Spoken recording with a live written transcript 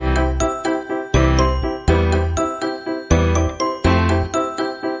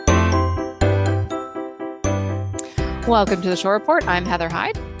Welcome to the Shore Report. I'm Heather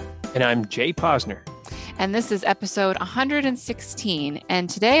Hyde. And I'm Jay Posner. And this is episode 116. And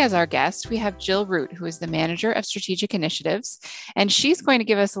today, as our guest, we have Jill Roote, who is the Manager of Strategic Initiatives. And she's going to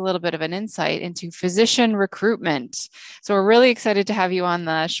give us a little bit of an insight into physician recruitment. So we're really excited to have you on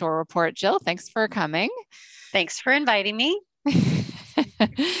the Shore Report, Jill. Thanks for coming. Thanks for inviting me.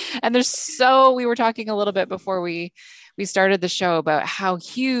 And we were talking a little bit before we started the show about how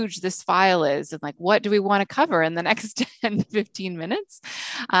huge this file is and like, what do we want to cover in the next 10 to 15 minutes?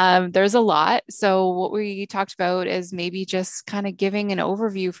 There's a lot. So what we talked about is maybe just kind of giving an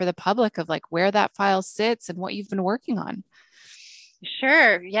overview for the public of like where that file sits and what you've been working on.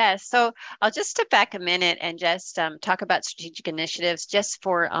 Sure. Yes. So I'll just step back a minute and just talk about strategic initiatives just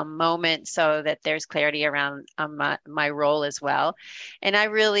for a moment so that there's clarity around my role as well. And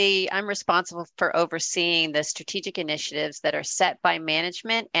I'm responsible for overseeing the strategic initiatives that are set by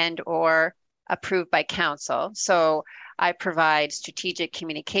management and or approved by council. So I provide strategic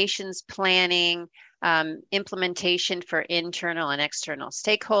communications planning, implementation for internal and external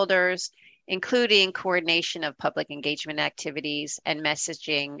stakeholders, including coordination of public engagement activities and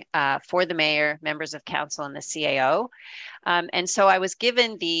messaging for the mayor, members of council, and the CAO. And so I was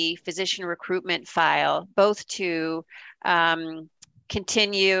given the physician recruitment file both to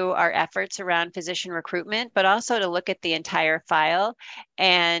continue our efforts around physician recruitment, but also to look at the entire file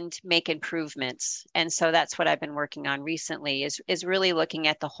and make improvements. And so that's what I've been working on recently is really looking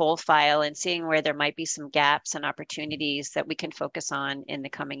at the whole file and seeing where there might be some gaps and opportunities that we can focus on in the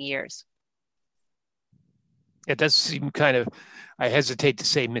coming years. It does seem I hesitate to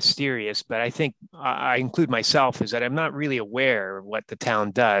say mysterious, but I think I include myself is that I'm not really aware of what the town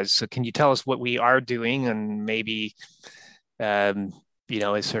does. So can you tell us what we are doing and maybe,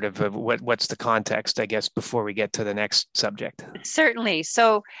 is sort of what's the context, I guess, before we get to the next subject? Certainly.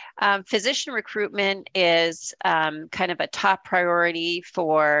 So physician recruitment is kind of a top priority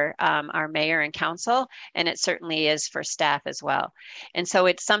for our mayor and council, and it certainly is for staff as well. And so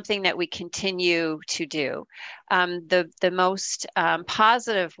it's something that we continue to do. The most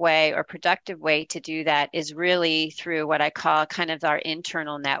positive way or productive way to do that is really through what I call kind of our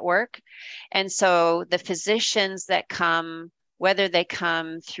internal network. And so the physicians that come, whether they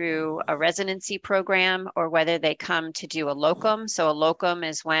come through a residency program or whether they come to do a locum. So a locum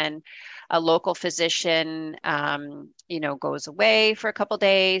is when a local physician, goes away for a couple of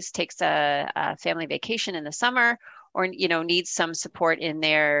days, takes a family vacation in the summer, or needs some support in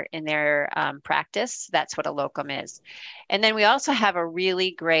their practice. That's what a locum is. And then we also have a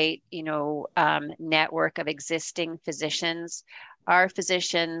really great network of existing physicians. Our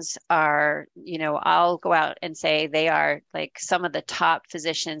physicians are, I'll go out and say they are like some of the top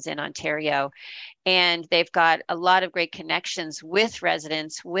physicians in Ontario, and they've got a lot of great connections with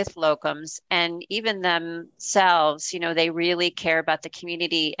residents, with locums, and even themselves, they really care about the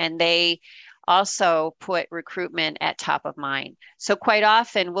community, and they also put recruitment at top of mind. So quite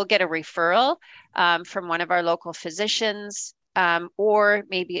often we'll get a referral from one of our local physicians, or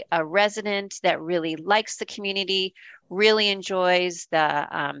maybe a resident that really likes the community, really enjoys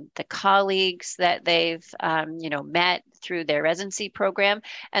the colleagues that they've met through their residency program,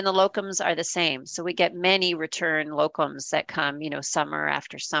 and the locums are the same. So we get many return locums that come, summer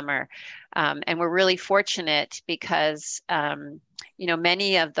after summer, and we're really fortunate because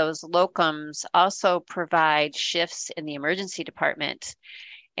many of those locums also provide shifts in the emergency department.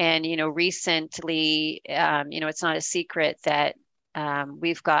 And, recently, it's not a secret that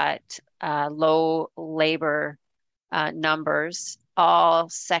we've got low labor numbers. All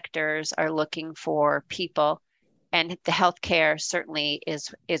sectors are looking for people, and the healthcare certainly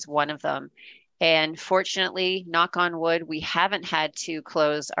is one of them. And fortunately, knock on wood, we haven't had to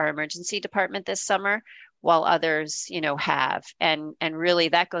close our emergency department this summer, while others, have. And really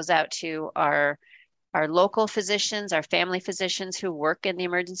that goes out to our local physicians, our family physicians who work in the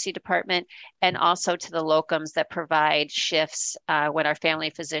emergency department, and also to the locums that provide shifts when our family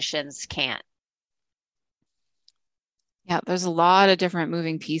physicians can't. Yeah, there's a lot of different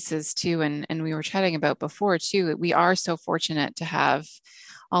moving pieces too. And we were chatting about before too, we are so fortunate to have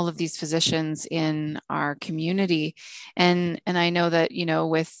all of these physicians in our community. And I know that,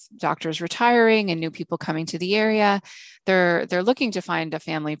 with doctors retiring and new people coming to the area, they're looking to find a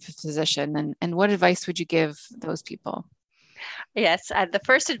family physician. And what advice would you give those people? Yes, the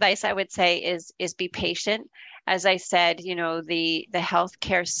first advice I would say is be patient. As I said, the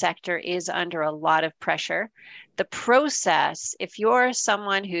healthcare sector is under a lot of pressure. The process, if you're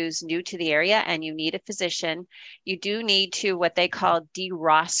someone who's new to the area and you need a physician, you do need to what they call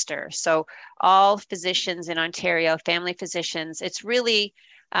de-roster. So all physicians in Ontario, family physicians, it's really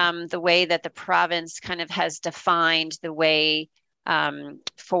the way that the province kind of has defined the way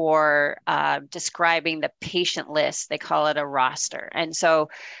for describing the patient list. They call it a roster. And so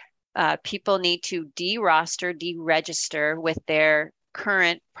people need to deroster, deregister with their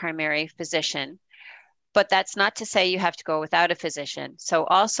current primary physician. But that's not to say you have to go without a physician. So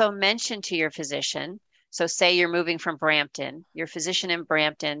also mention to your physician. So say you're moving from Brampton, your physician in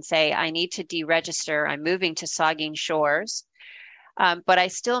Brampton, say, I need to deregister. I'm moving to Saugeen Shores, but I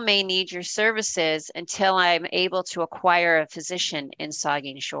still may need your services until I'm able to acquire a physician in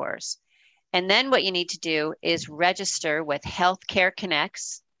Saugeen Shores. And then what you need to do is register with Healthcare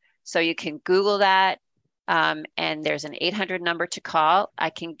Connects. So you can Google that, and there's an 800 number to call. I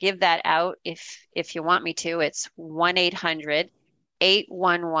can give that out if you want me to. It's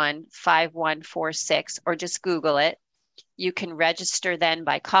 1-800-811-5146, or just Google it. You can register then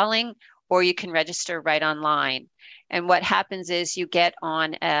by calling, or you can register right online. And what happens is you get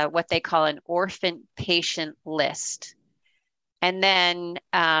on what they call an orphan patient list. And then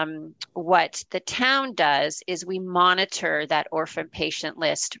what the town does is we monitor that orphan patient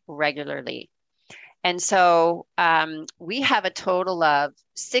list regularly. And so we have a total of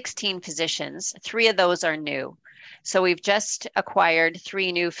 16 physicians. 3 of those are new. So we've just acquired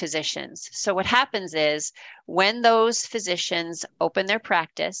 3 new physicians. So what happens is when those physicians open their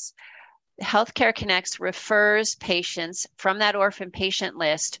practice, Healthcare Connects refers patients from that orphan patient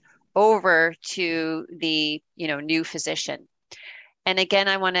list over to the new physician. And again,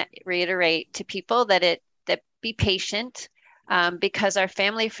 I want to reiterate to people that be patient, because our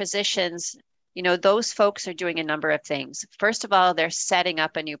family physicians, those folks are doing a number of things. First of all, they're setting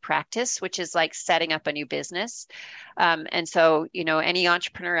up a new practice, which is like setting up a new business. And so, any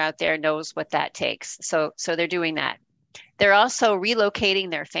entrepreneur out there knows what that takes. So they're doing that. They're also relocating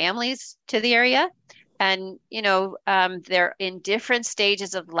their families to the area. And, they're in different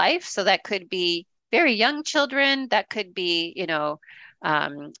stages of life. So that could be very young children, that could be,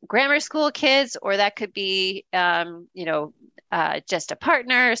 grammar school kids, or that could be, just a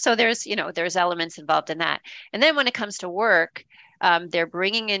partner. So there's elements involved in that. And then when it comes to work, they're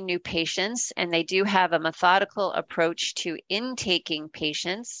bringing in new patients, and they do have a methodical approach to intaking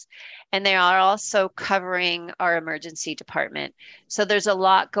patients. And they are also covering our emergency department. So there's a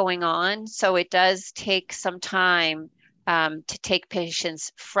lot going on. So it does take some time to take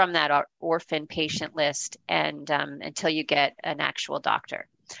patients from that orphan patient list and until you get an actual doctor.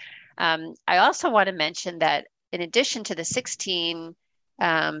 I also want to mention that in addition to the 16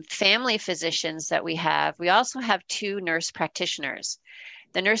 family physicians that we also have 2 nurse practitioners.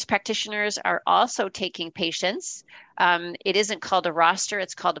 The nurse practitioners are also taking patients. It isn't called a roster,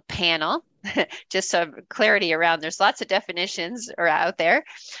 it's called a panel. Just some clarity around, there's lots of definitions are out there.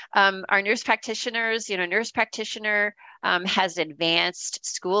 Our nurse practitioners, nurse practitioner has advanced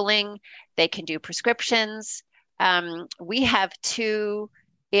schooling. They can do prescriptions. We have 2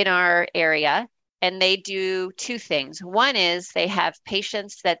 in our area, and they do 2 things. One is they have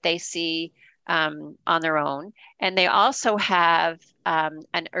patients that they see on their own, and they also have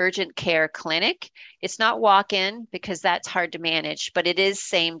an urgent care clinic. It's not walk-in because that's hard to manage, but it is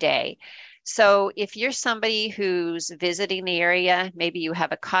same day. So if you're somebody who's visiting the area, maybe you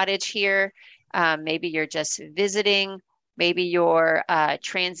have a cottage here, maybe you're just visiting, maybe you're a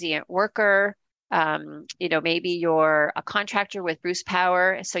transient worker, maybe you're a contractor with Bruce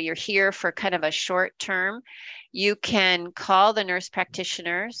Power, so you're here for kind of a short term, you can call the nurse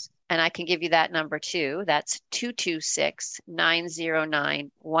practitioners, and I can give you that number too. That's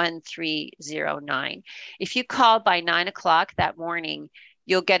 226-909-1309. If you call by 9 o'clock that morning,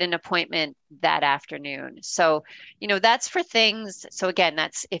 you'll get an appointment that afternoon. So, that's for things. So again,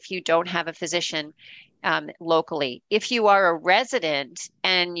 that's if you don't have a physician locally. If you are a resident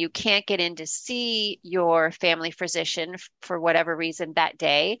and you can't get in to see your family physician for whatever reason that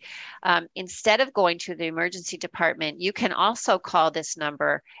day, instead of going to the emergency department, you can also call this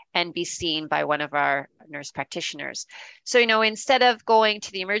number and be seen by one of our nurse practitioners. So, instead of going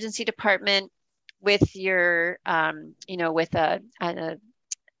to the emergency department with your, with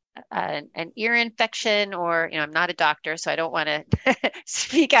an ear infection, or I'm not a doctor, so I don't want to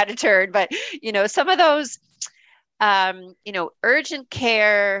speak out of turn, but some of those urgent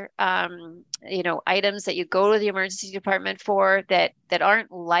care items that you go to the emergency department for that aren't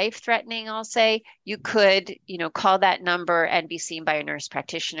life-threatening, I'll say, you could call that number and be seen by a nurse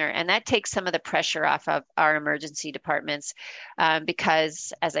practitioner, and that takes some of the pressure off of our emergency departments,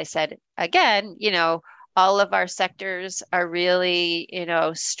 because as I said again, all of our sectors are really,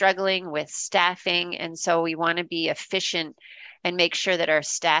 struggling with staffing. And so we want to be efficient and make sure that our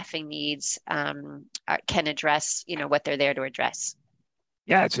staffing needs can address, what they're there to address.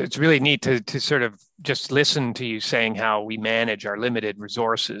 Yeah, it's really neat to sort of just listen to you saying how we manage our limited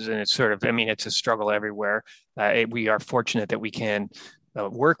resources, and it's sort of, I mean, it's a struggle everywhere. We are fortunate that we can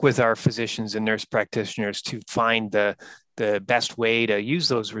work with our physicians and nurse practitioners to find the best way to use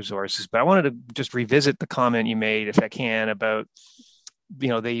those resources. But I wanted to just revisit the comment you made, if I can, about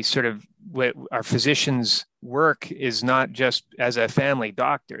they sort of our physicians work is not just as a family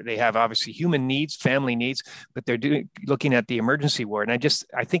doctor. They have obviously human needs, family needs, but they're looking at the emergency ward. And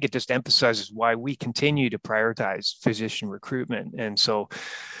I think it just emphasizes why we continue to prioritize physician recruitment. And so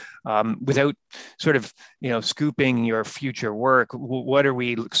without sort of scooping your future work, what are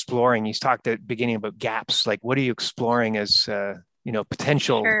we exploring? You talked at the beginning about gaps. Like, what are you exploring as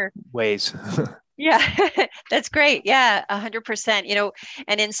potential Sure. ways? Yeah, that's great. Yeah, 100%.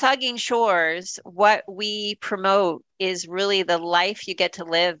 And in Saugeen Shores, what we promote is really the life you get to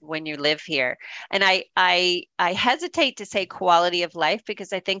live when you live here. And I hesitate to say quality of life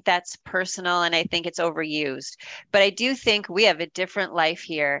because I think that's personal and I think it's overused. But I do think we have a different life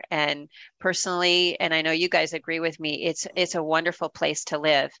here. And personally, and I know you guys agree with me, it's a wonderful place to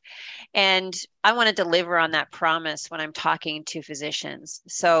live. And I want to deliver on that promise when I'm talking to physicians.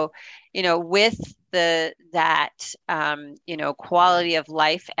 So, with that quality of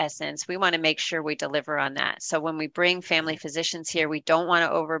life essence, we want to make sure we deliver on that. So when we bring family physicians here, we don't want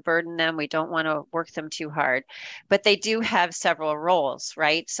to overburden them. We don't want to work them too hard, but they do have several roles,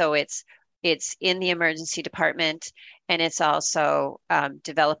 right? So it's in the emergency department, and it's also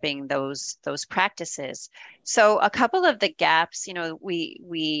developing those practices. So a couple of the gaps,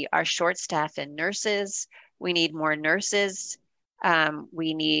 we are short staffed in nurses. We need more nurses.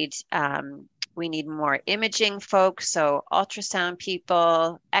 We need more imaging folks, so ultrasound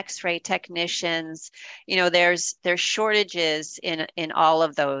people, X-ray technicians. There's shortages in all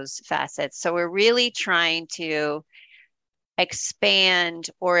of those facets. So we're really trying to expand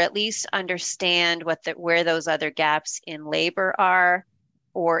or at least understand where those other gaps in labor are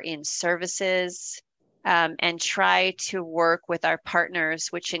or in services, and try to work with our partners,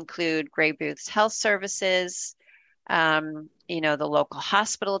 which include Grey Booth's Health Services, the local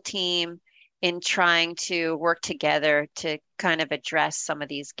hospital team, in trying to work together to kind of address some of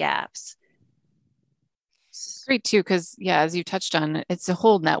these gaps. Great too, because yeah, as you touched on, it's a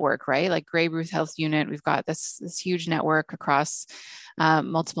whole network, right? Like Grey Booth Health Unit, we've got this huge network across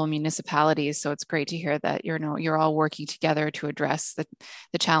multiple municipalities. So it's great to hear that you're all working together to address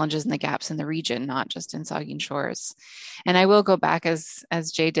the challenges and the gaps in the region, not just in Saugeen Shores. And I will go back, as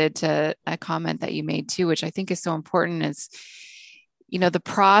Jay did, to a comment that you made too, which I think is so important, is the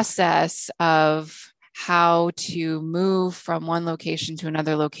process of how to move from one location to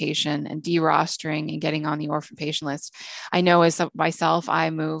another location and derostering and getting on the orphan patient list. I know as myself, I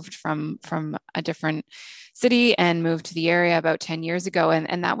moved from a different city and moved to the area about 10 years ago.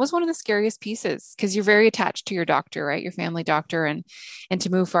 And that was one of the scariest pieces because you're very attached to your doctor, right? Your family doctor, and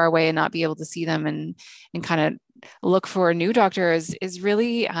to move far away and not be able to see them and kind of look for a new doctor is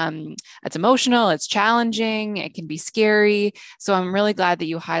really it's emotional, it's challenging, it can be scary. So I'm really glad that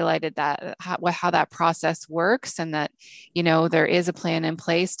you highlighted that how that process works, and that there is a plan in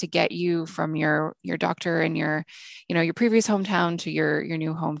place to get you from your doctor and your previous hometown to your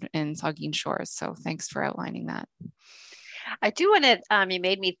new home in Saugeen Shores. So thanks for outlining that. I do want to, you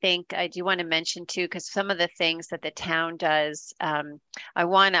made me think, I do want to mention too, because some of the things that the town does, I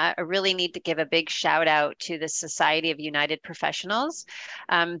really need to give a big shout out to the Society of United Professionals.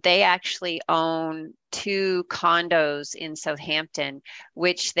 They actually own 2 condos in Southampton,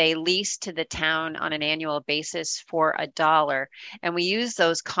 which they lease to the town on an annual basis for $1. And we use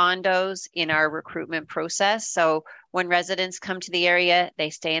those condos in our recruitment process. So when residents come to the area, they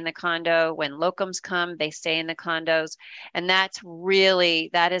stay in the condo. When locums come, they stay in the condos. And that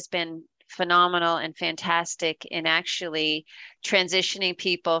has been phenomenal and fantastic in actually transitioning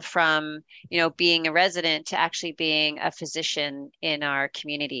people from, being a resident to actually being a physician in our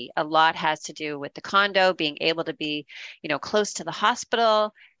community. A lot has to do with the condo, being able to be, close to the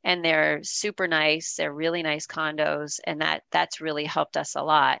hospital, and they're super nice. They're really nice condos, and that's really helped us a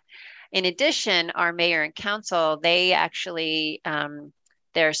lot. In addition, our mayor and council, they actually,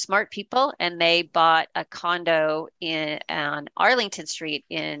 they're smart people, and they bought a condo on Arlington Street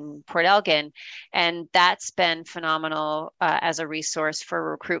in Port Elgin, and that's been phenomenal as a resource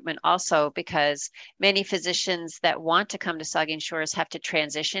for recruitment also, because many physicians that want to come to Saugeen Shores have to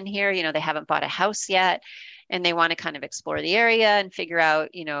transition here. They haven't bought a house yet, and they want to kind of explore the area and figure out,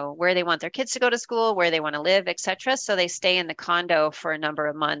 where they want their kids to go to school, where they want to live, etc. So they stay in the condo for a number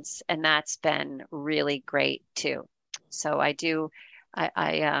of months, and that's been really great too. So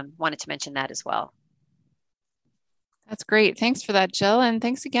I wanted to mention that as well. That's great. Thanks for that, Jill. And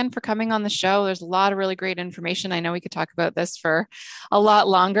thanks again for coming on the show. There's a lot of really great information. I know we could talk about this for a lot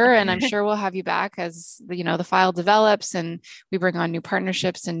longer, and I'm sure we'll have you back as the file develops and we bring on new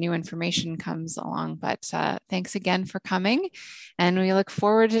partnerships and new information comes along. But thanks again for coming. And we look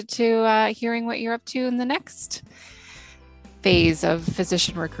forward to hearing what you're up to in the next phase of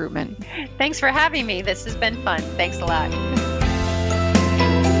physician recruitment. Thanks for having me. This has been fun. Thanks a lot.